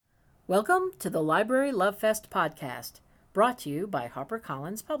Welcome to the Library Love Fest podcast, brought to you by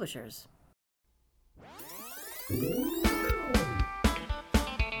HarperCollins Publishers.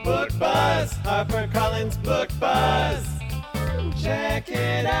 Book Buzz, HarperCollins Book Buzz. Check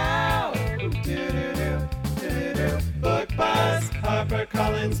it out. Do-do-do, Book Buzz,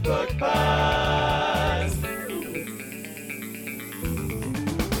 HarperCollins Book Buzz.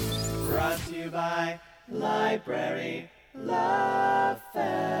 Brought to you by Library Love Fest.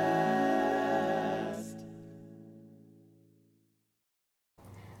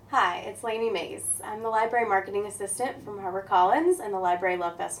 Hi, it's Lainey Mays. I'm the library marketing assistant from HarperCollins and the Library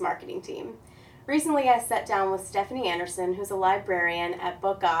Love Fest marketing team. Recently, I sat down with Stephanie Anderson, who's a librarian at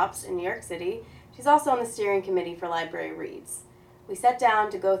BookOps in New York City. She's also on the steering committee for LibraryReads. We sat down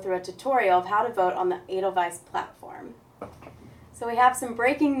to go through a tutorial of how to vote on the Edelweiss platform. So we have some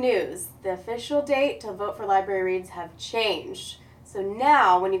breaking news. The official date to vote for LibraryReads have changed. So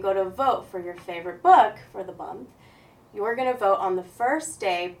now, when you go to vote for your favorite book for the month, you're going to vote on the first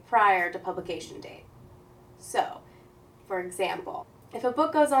day prior to publication date. So, for example, if a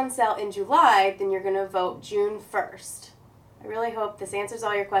book goes on sale in July, then you're going to vote June 1st. I really hope this answers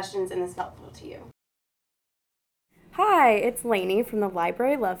all your questions and is helpful to you. Hi, it's Lainey from the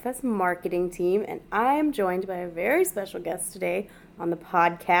Library Love Fest marketing team, and I am joined by a very special guest today on the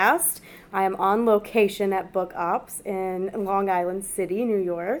podcast. I am on location at BookOps in Long Island City, New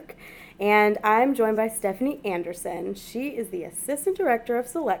York, and I'm joined by Stephanie Anderson. She is the Assistant Director of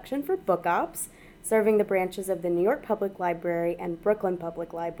Selection for BookOps, serving the branches of the New York Public Library and Brooklyn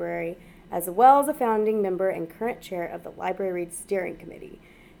Public Library, as well as a founding member and current chair of the LibraryReads Steering Committee.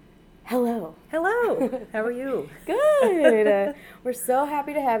 Hello. Hello. How are you? Good. We're so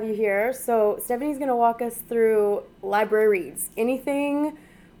happy to have you here. So Stephanie's going to walk us through LibraryReads. Anything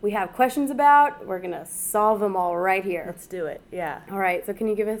we have questions about, we're going to solve them all right here. Let's do it. Yeah. All right. So can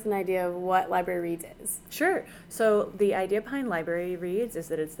you give us an idea of what LibraryReads is? Sure. So the idea behind LibraryReads is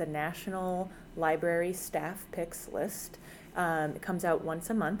that it's the National Library Staff Picks list. It comes out once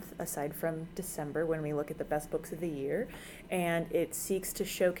a month, aside from December when we look at the best books of the year, and it seeks to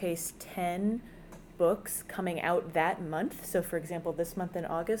showcase 10 books coming out that month. So for example, this month in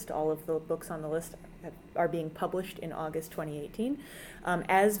August, all of the books on the list are being published in August 2018,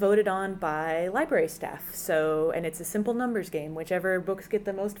 as voted on by library staff. So, and it's a simple numbers game. Whichever books get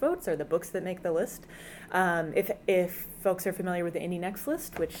the most votes are the books that make the list. If folks are familiar with the Indie Next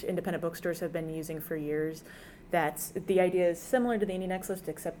list, which independent bookstores have been using for years, the idea is similar to the Indie Next list,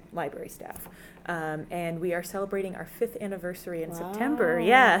 except library staff. And we are celebrating our 5th anniversary in September.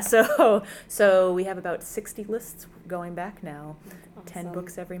 Yeah, so we have about 60 lists going back now, awesome. 10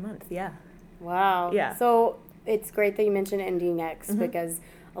 books every month, yeah. Wow. Yeah. So it's great that you mentioned Indie Next because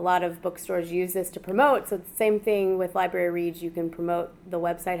a lot of bookstores use this to promote. So it's the same thing with LibraryReads. You can promote. The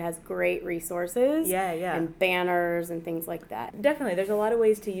website has great resources. Yeah. And banners and things like that. Definitely. There's a lot of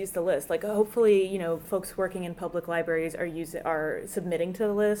ways to use the list. Like hopefully, folks working in public libraries are submitting to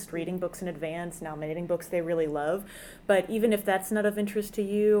the list, reading books in advance, nominating books they really love. But even if that's not of interest to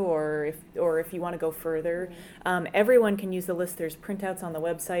you, or if you want to go further, everyone can use the list. There's printouts on the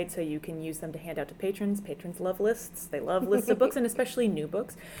website, so you can use them to hand out to patrons. Patrons love lists. They love lists of books, and especially new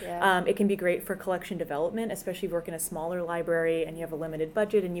books. Yeah. It can be great for collection development, especially if you work in a smaller library and you have a limited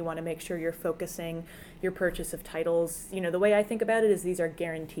budget and you want to make sure you're focusing your purchase of titles. The way I think about it is these are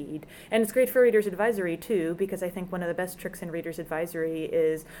guaranteed. And it's great for Reader's Advisory, too, because I think one of the best tricks in Reader's Advisory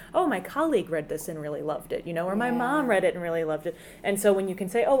is, oh, my colleague read this and really loved it, or my mom read it and really loved it. And so when you can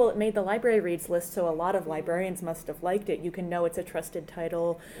say, oh, well, it made the LibraryReads list, so a lot of librarians must have liked it, you can know it's a trusted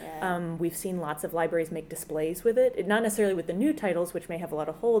title. Yeah. We've seen lots of libraries make displays with it, not necessarily with the new titles, which may have a lot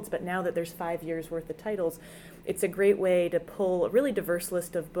of holds, but now that there's 5 years worth of titles, it's a great way to pull a really diverse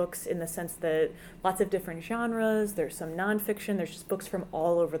list of books in the sense that lots of different genres, there's some nonfiction, there's just books from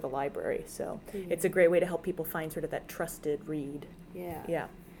all over the library. So it's a great way to help people find sort of that trusted read. Yeah.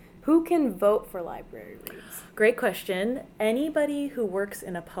 Who can vote for LibraryReads? Great question. Anybody who works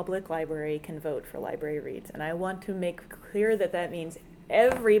in a public library can vote for LibraryReads. And I want to make clear that means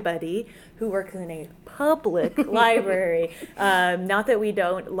everybody who works in a public library. Not that we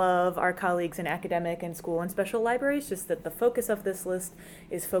don't love our colleagues in academic and school and special libraries, just that the focus of this list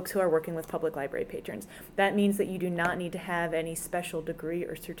is folks who are working with public library patrons. That means that you do not need to have any special degree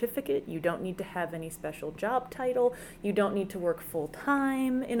or certificate. You don't need to have any special job title. You don't need to work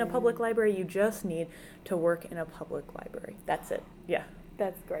full-time in a public library. You just need to work in a public library. That's it. Yeah.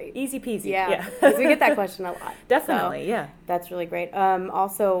 That's great. Easy peasy. Yeah. Because we get that question a lot. Definitely, so yeah. That's really great.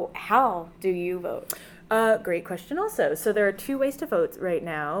 Also, how do you vote? Great question also. So there are 2 ways to vote right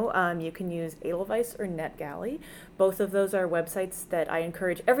now. You can use Edelweiss or NetGalley. Both of those are websites that I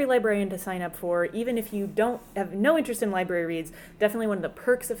encourage every librarian to sign up for, even if you don't have no interest in library reads. Definitely one of the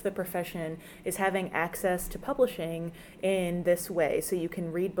perks of the profession is having access to publishing in this way. So you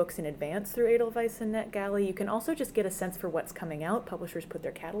can read books in advance through Edelweiss and NetGalley. You can also just get a sense for what's coming out. Publishers put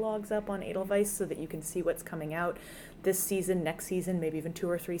their catalogs up on Edelweiss so that you can see what's coming out this season, next season, maybe even 2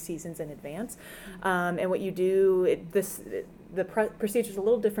 or 3 seasons in advance. And what you do, the procedure is a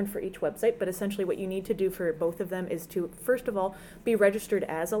little different for each website, but essentially what you need to do for both of them is to, first of all, be registered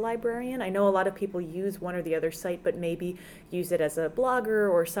as a librarian. I know a lot of people use one or the other site, but maybe use it as a blogger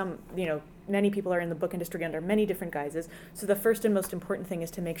or some, many people are in the book industry under many different guises. So the first and most important thing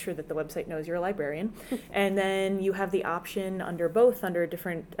is to make sure that the website knows you're a librarian. And then you have the option under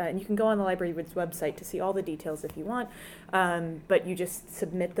different, and you can go on the LibraryReads website to see all the details if you want, but you just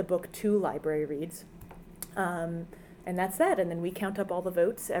submit the book to LibraryReads. And that's that. And then we count up all the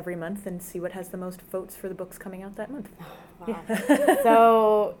votes every month and see what has the most votes for the books coming out that month. Wow. Yeah.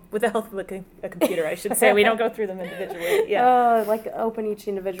 So with the help of a computer, I should say. We don't go through them individually. Yeah. Oh, like open each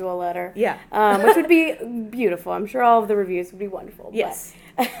individual letter. Yeah. Which would be beautiful. I'm sure all of the reviews would be wonderful. Yes.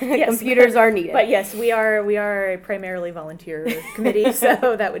 Yes. Computers are needed. But yes, we are a primarily volunteer committee,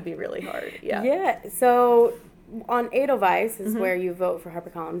 so that would be really hard. Yeah. Yeah. So on Edelweiss is where you vote for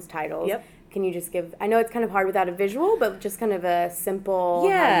HarperCollins titles. Yep. Can you just give, I know it's kind of hard without a visual, but just kind of a simple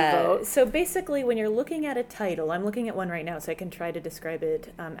how you vote. So basically when you're looking at a title, I'm looking at one right now so I can try to describe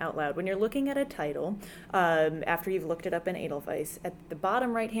it out loud. When you're looking at a title, after you've looked it up in Edelweiss, at the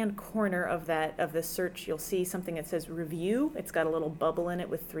bottom right-hand corner of the search, you'll see something that says review. It's got a little bubble in it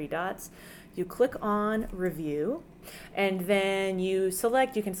with 3 dots. You click on review, and then you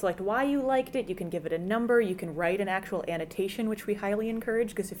can select why you liked it, you can give it a number, you can write an actual annotation, which we highly encourage,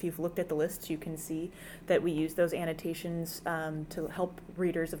 because if you've looked at the lists, you can see that we use those annotations to help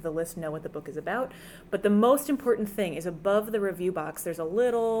readers of the list know what the book is about. But the most important thing is above the review box, there's a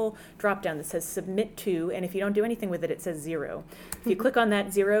little drop down that says submit to, and if you don't do anything with it, it says 0. If you click on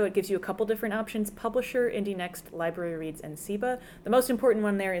that 0, it gives you a couple different options: Publisher, IndieNext, LibraryReads, and SIBA. The most important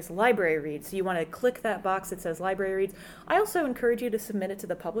one there is LibraryReads. So you want to click that box that says LibraryReads. I also encourage you to submit it to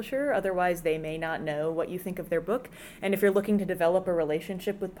the publisher, otherwise they may not know what you think of their book. And if you're looking to develop a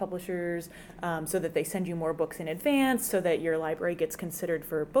relationship with publishers so that they send you more books in advance, so that your library gets considered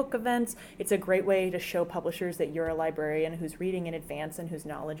for book events, it's a great way to show publishers that you're a librarian who's reading in advance and who's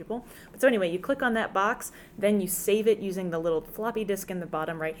knowledgeable. But so anyway, you click on that box, then you save it using the little floppy disk in the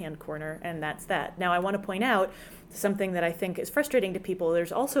bottom right-hand corner, and that's that. Now I want to point out something that I think is frustrating to people.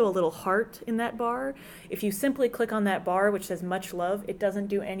 There's also a little heart in that bar. If you simply click on that bar, which says much love, it doesn't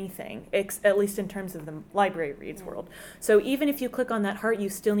do anything, at least in terms of the LibraryReads world. So even if you click on that heart, you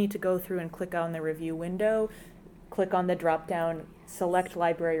still need to go through and click on the review window, click on the drop down, select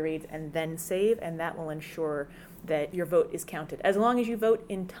LibraryReads, and then save, and that will ensure that your vote is counted. As long as you vote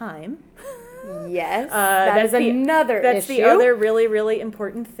in time. Yes, that's another issue. That's the other really, really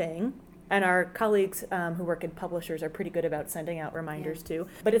important thing. And our colleagues who work in publishers are pretty good about sending out reminders too.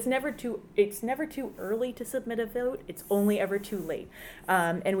 But it's never too early to submit a vote. It's only ever too late.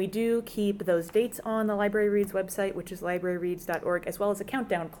 And we do keep those dates on the LibraryReads website, which is libraryreads.org, as well as a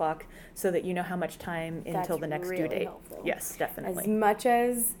countdown clock, so that you know how much time until the next due date. Helpful. Yes, definitely. As much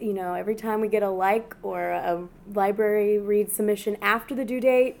as, every time we get a like or a LibraryReads submission after the due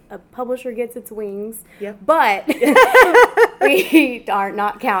date, a publisher gets its wings. Yep. But we are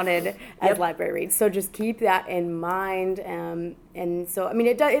not counted as LibraryReads. So just keep that in mind. And so,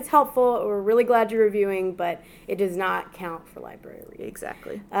 it's helpful. We're really glad you're reviewing, but it does not count for LibraryReads.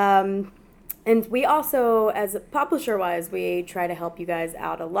 Exactly. And we also, as publisher-wise, we try to help you guys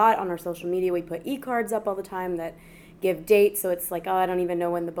out a lot on our social media. We put e-cards up all the time that give dates. So it's like, I don't even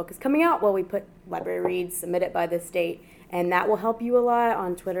know when the book is coming out. Well, we put LibraryReads, submit it by this date. And that will help you a lot.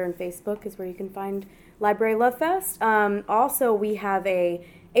 On Twitter and Facebook is where you can find Library Love Fest. Also, we have a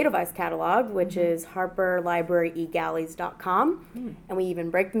Edelweiss catalog, which is harperlibrarygalleys.com. And we even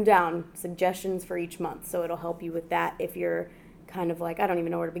break them down, suggestions for each month. So it'll help you with that. If you're kind of like, I don't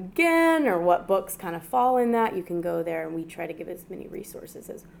even know where to begin or what books kind of fall in that, you can go there, and we try to give as many resources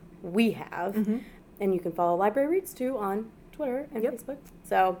as we have. And you can follow LibraryReads too on Twitter and Facebook.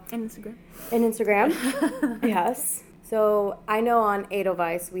 And Instagram. And Instagram. Yes. So I know on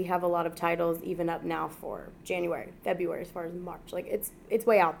Edelweiss we have a lot of titles even up now for January, February, as far as March. Like it's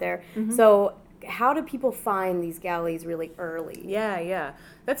way out there. So how do people find these galleys really early? Yeah.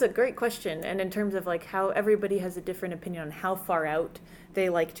 That's a great question. And in terms of like how everybody has a different opinion on how far out they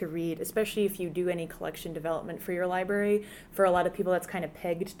like to read, especially if you do any collection development for your library. For a lot of people, that's kind of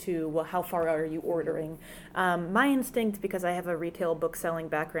pegged to, well, how far are you ordering? My instinct, because I have a retail book selling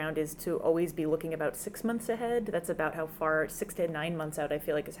background, is to always be looking about 6 months ahead. That's about how far, 6 to 9 months out, I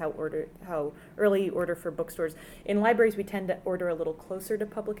feel like, is how early you order for bookstores. In libraries, we tend to order a little closer to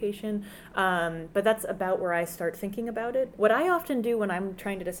publication, but that's about where I start thinking about it. What I often do when I'm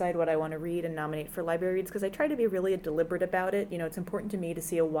trying to decide what I want to read and nominate for library reads, because I try to be really deliberate about it. It's important to me to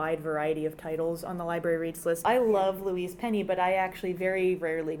see a wide variety of titles on the library reads list. I love Louise Penny, but I actually very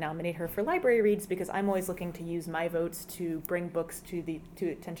rarely nominate her for library reads because I'm always looking to use my votes to bring books to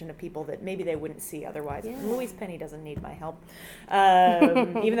attention of people that maybe they wouldn't see otherwise. Yeah. Louise Penny doesn't need my help,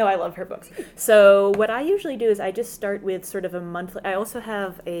 even though I love her books. So what I usually do is I just start with sort of a monthly. I also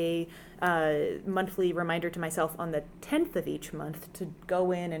have a monthly reminder to myself on the 10th of each month to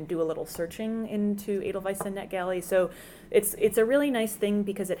go in and do a little searching into Edelweiss and NetGalley. So it's a really nice thing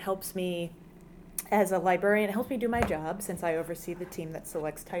because it helps me as a librarian. It helps me do my job since I oversee the team that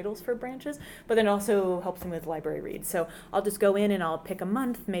selects titles for branches, but then also helps me with library reads. So I'll just go in and I'll pick a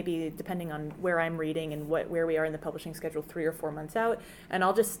month, maybe depending on where I'm reading and where we are in the publishing schedule, 3 or 4 months out, and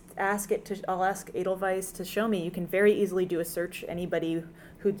I'll just I'll ask Edelweiss to show me. You can very easily do a search. Anybody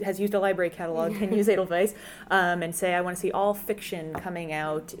who has used a library catalog can use Edelweiss, and say, I want to see all fiction coming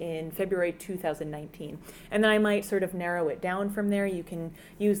out in February 2019. And then I might sort of narrow it down from there. You can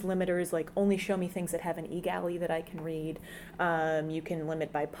use limiters like only show me things that have an eGalley that I can read. You can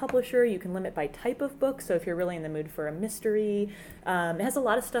limit by publisher. You can limit by type of book. So if you're really in the mood for a mystery, it has a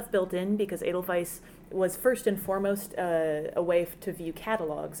lot of stuff built in because Edelweiss was first and foremost a way to view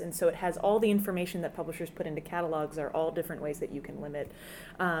catalogs, and so it has all the information that publishers put into catalogs are all different ways that you can limit.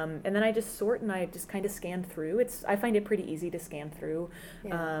 And then I just sort and I just kind of scan through. I find it pretty easy to scan through.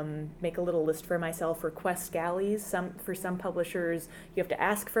 Yeah. Make a little list for myself. Request galleys. For some publishers, you have to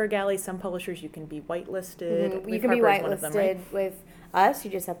ask for a galley. Some publishers you can be whitelisted. Mm-hmm. You can be whitelisted right? With us.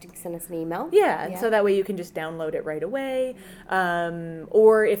 You just have to send us an email. Yeah, so that way you can just download it right away.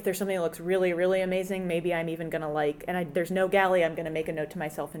 Or if there's something that looks really, really amazing, maybe I'm even going to there's no galley, I'm going to make a note to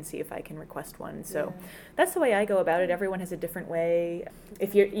myself and see if I can request one. So that's the way I go about it. Everyone has a different way.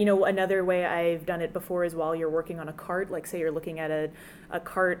 If you're, another way I've done it before is while you're working on a cart, like say you're looking at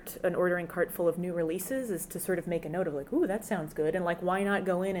an ordering cart full of new releases, is to sort of make a note of like, ooh, that sounds good. And like, why not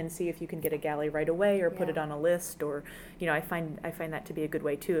go in and see if you can get a galley right away or put it on a list, or, I find that to be a good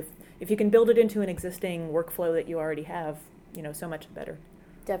way too. If you can build it into an existing workflow that you already have, so much better.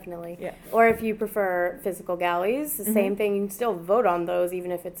 Definitely. Yeah. Or if you prefer physical galleys, the same thing. You can still vote on those,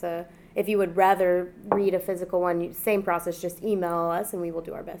 even if if you would rather read a physical one, same process, just email us and we will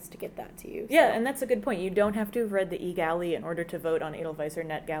do our best to get that to you. Yeah, and that's a good point. You don't have to have read the eGalley in order to vote on Edelweiss or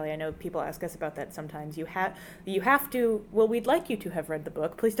NetGalley. I know people ask us about that sometimes. You have to, well, we'd like you to have read the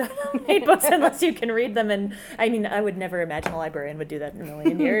book. Please don't nominate books unless you can read them. And I mean, I would never imagine a librarian would do that in a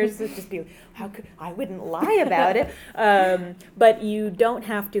million years. It'd just be, I wouldn't lie about it. But you don't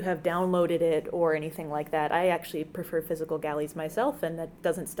have to have downloaded it or anything like that. I actually prefer physical galleys myself, and that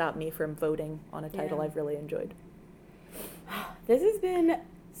doesn't stop me from voting on a title I've really enjoyed. This has been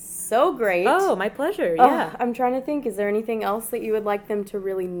so great. Oh, my pleasure. Yeah. I'm trying to think, is there anything else that you would like them to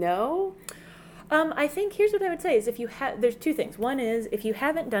really know? I think here's what I would say is there's two things. One is if you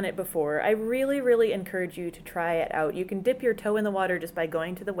haven't done it before, I really, really encourage you to try it out. You can dip your toe in the water just by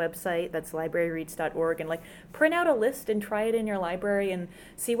going to the website, that's libraryreads.org, and print out a list and try it in your library and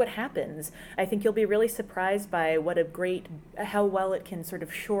see what happens. I think you'll be really surprised by how well it can sort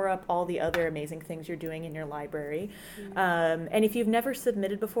of shore up all the other amazing things you're doing in your library. Mm-hmm. And if you've never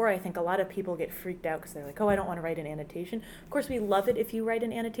submitted before, I think a lot of people get freaked out because they're like, oh, I don't want to write an annotation. Of course, we love it if you write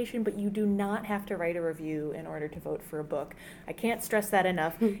an annotation, but you do not have to write a review in order to vote for a book. I can't stress that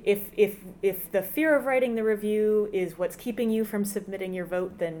enough. If the fear of writing the review is what's keeping you from submitting your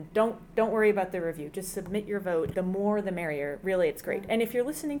vote, then don't worry about the review. Just submit your vote. The more the merrier. Really, it's great. And if you're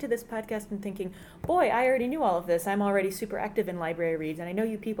listening to this podcast and thinking, boy, I already knew all of this, I'm already super active in Library Reads, and I know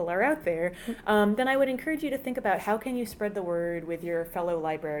you people are out there, then I would encourage you to think about how can you spread the word with your fellow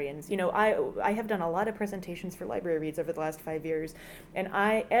librarians. I have done a lot of presentations for Library Reads over the last 5 years, and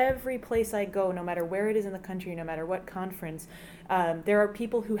every place I go, no matter where it is in the country, no matter what conference, there are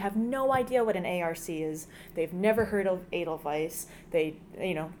people who have no idea what an ARC is. They've never heard of Edelweiss. They,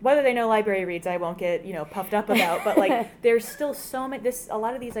 whether they know Library Reads, I won't get, puffed up about, but there's still so many, a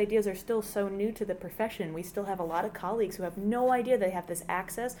lot of these ideas are still so new to the profession. We still have a lot of colleagues who have no idea they have this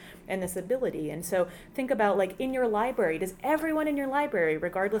access and this ability. And so think about in your library, does everyone in your library,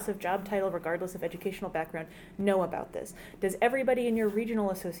 regardless of job title, regardless of educational background, know about this? Does everybody in your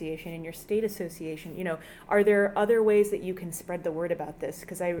regional association, in your state association, are there other ways that you can spread spread the word about this,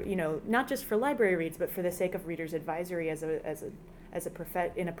 because not just for Library Reads, but for the sake of Readers Advisory as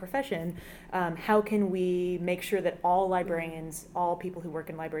in a profession, how can we make sure that all librarians, all people who work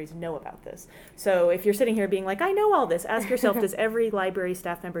in libraries know about this? So if you're sitting here being like, I know all this, ask yourself, does every library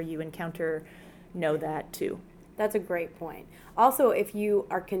staff member you encounter know that too? That's a great point. Also, if you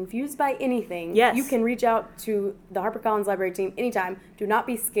are confused by anything, yes, you can reach out to the HarperCollins Library team anytime. Do not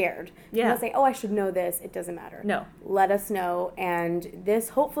be scared. Yeah. Do not say, oh, I should know this. It doesn't matter. No. Let us know. And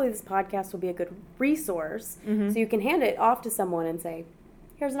hopefully this podcast will be a good resource. So you can hand it off to someone and say,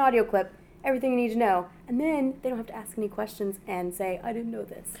 here's an audio clip, everything you need to know. And then they don't have to ask any questions and say, I didn't know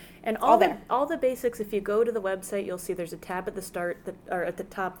this. And all the basics, if you go to the website, you'll see there's a tab at the start or at the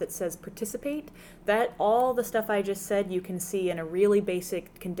top that says participate. That all the stuff I just said you can see in a really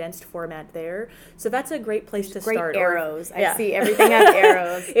basic condensed format there. So that's a great place to start. Great arrows. I see everything has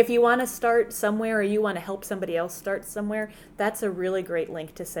arrows. If you want to start somewhere or you want to help somebody else start somewhere, that's a really great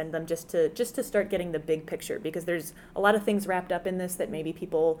link to send them just to start getting the big picture, because there's a lot of things wrapped up in this that maybe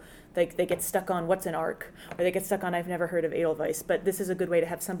people they get stuck on what's an arc, or they get stuck on I've never heard of Edelweiss, but this is a good way to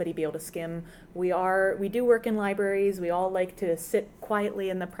have somebody be able to skim. We do work in libraries. We all like to sit quietly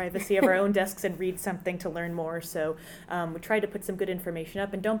in the privacy of our own desks and read something to learn more. So we try to put some good information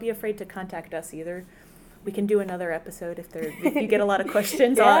up, and don't be afraid to contact us either. We can do another episode if you get a lot of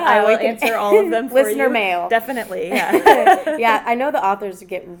questions. Yeah, I will answer all of them for you. Listener mail. Definitely, yeah. Yeah, I know the authors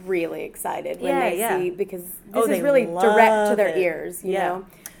get really excited when they see, because this is really love direct to their it. ears, you know.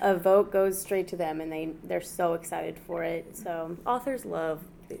 A vote goes straight to them, and they're so excited for it. So authors love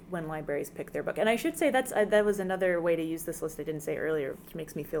when libraries pick their book. And I should say that was another way to use this list I didn't say earlier, which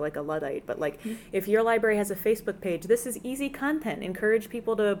makes me feel like a Luddite. But if your library has a Facebook page, this is easy content. Encourage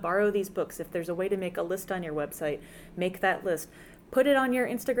people to borrow these books. If there's a way to make a list on your website, make that list. Put it on your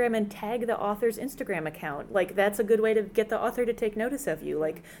Instagram and tag the author's Instagram account. That's a good way to get the author to take notice of you.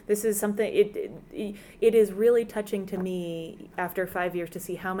 This is something, it is really touching to me after 5 years to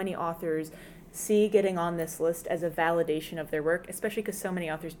see how many authors see getting on this list as a validation of their work, especially because so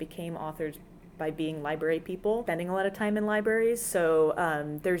many authors became authors by being library people, spending a lot of time in libraries. So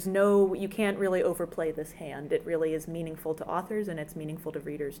you can't really overplay this hand. It really is meaningful to authors, and it's meaningful to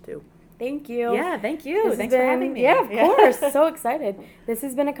readers too. Thank you. Yeah, thank you. Thanks for having me. Yeah, of course. So excited. This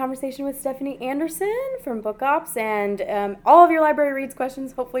has been a conversation with Stephanie Anderson from BookOps, and all of your Library Reads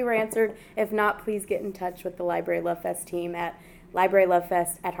questions hopefully were answered. If not, please get in touch with the Library Love Fest team at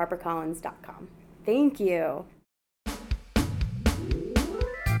librarylovefest@harpercollins.com. Thank you.